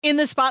In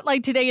the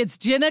spotlight today, it's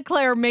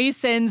Ginna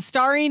Mason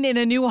starring in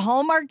a new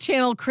Hallmark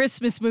Channel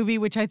Christmas movie,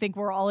 which I think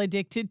we're all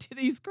addicted to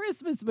these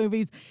Christmas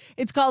movies.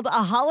 It's called A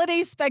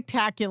Holiday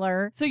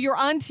Spectacular. So you're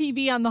on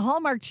TV on the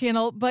Hallmark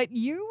Channel, but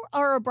you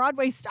are a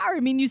Broadway star.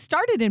 I mean, you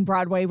started in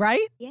Broadway,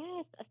 right?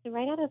 Yes. So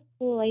right out of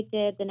school, I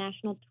did the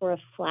national tour of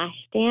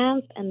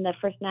Flashdance and the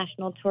first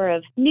national tour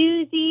of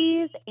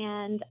Newsies.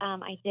 And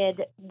I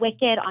did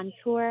Wicked on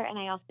tour, and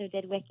I also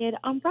did Wicked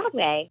on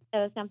Broadway.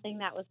 So something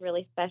that was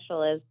really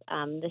special is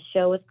the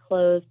show was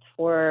closed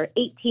for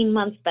 18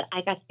 months, but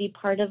I got to be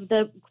part of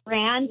the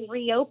grand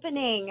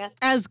reopening.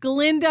 As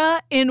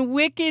Glinda in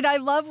Wicked. I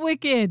love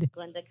Wicked.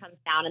 Glinda comes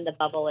down in the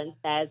bubble and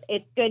says,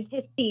 "It's good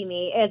to see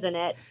me, isn't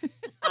it?"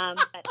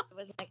 But it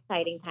was an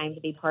exciting time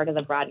to be part of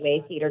the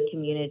Broadway theater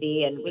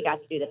community, and we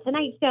got to do the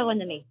Tonight Show and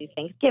the Macy's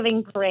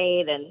Thanksgiving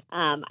Parade, and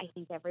I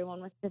think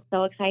everyone was just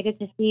so excited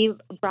to see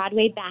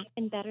Broadway back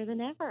and better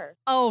than ever.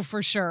 Oh,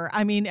 for sure.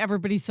 I mean,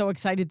 everybody's so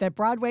excited that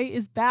Broadway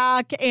is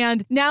back,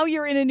 and now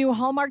you're in a new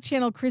Hallmark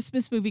Channel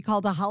Christmas movie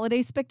called A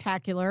Holiday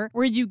Spectacular,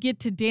 where you get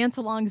to dance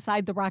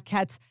alongside the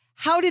Rockettes.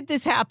 How did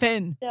this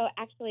happen? So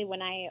actually,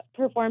 when I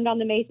performed on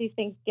the Macy's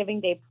Thanksgiving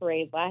Day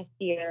Parade last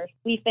year,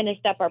 we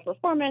finished up our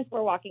performance.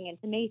 We're walking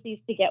into Macy's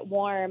to get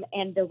warm,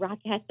 and the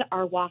Rockettes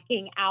are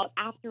walking out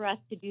after us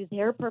to do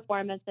their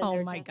performance. And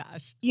Oh my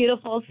gosh.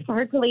 Beautiful,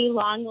 sparkly,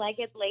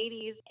 long-legged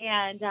ladies.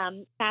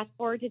 And fast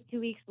forward to 2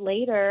 weeks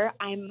later,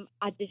 I'm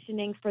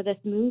auditioning for this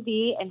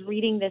movie and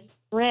reading this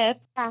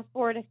script. Fast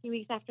forward a few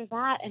weeks after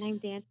that, and I'm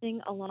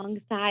dancing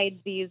alongside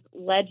these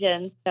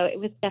legends. So it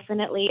was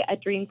definitely a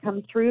dream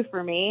come true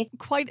for me.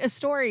 Quite a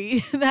story.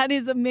 That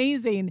is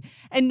amazing.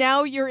 And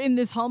now you're in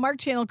this Hallmark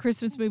Channel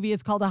Christmas movie.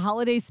 It's called A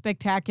Holiday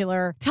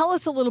Spectacular. Tell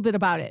us a little bit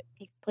about it.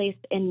 Takes place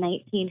in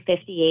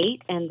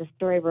 1958, and the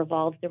story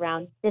revolves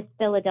around this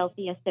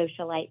Philadelphia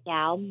socialite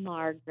gal,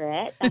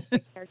 Margaret. That's the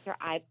character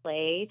I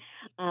play,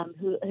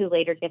 who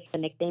later gets the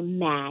nickname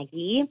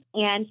Maggie.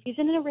 And she's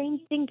in an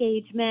arranged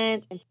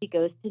engagement, and she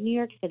goes to New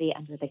York City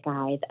under the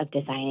guise of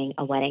designing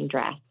a wedding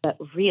dress. But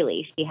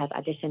really, she has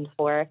auditioned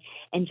for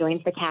and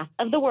joins the cast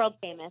of the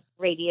world-famous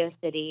Radio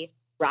City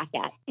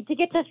Rockettes. And to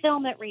get to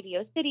film at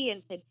Radio City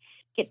and to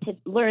get to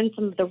learn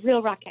some of the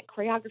real Rockette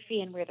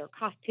choreography and wear their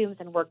costumes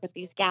and work with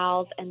these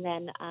gals, and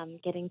then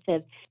getting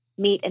to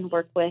meet and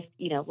work with,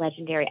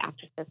 legendary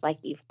actresses like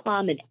Eve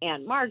Plum and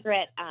Anne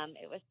Margaret.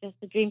 It was just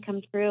a dream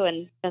come true,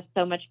 and just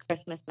so much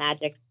Christmas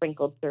magic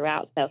sprinkled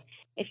throughout. So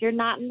if you're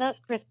not in the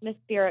Christmas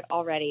spirit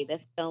already,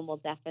 this film will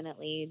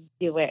definitely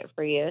do it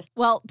for you.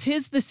 Well,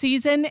 'tis the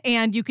season,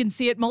 and you can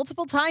see it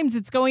multiple times.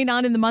 It's going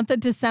on in the month of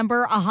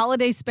December, A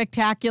Holiday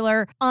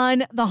Spectacular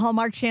on the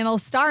Hallmark Channel,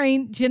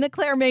 starring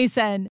Ginna Mason.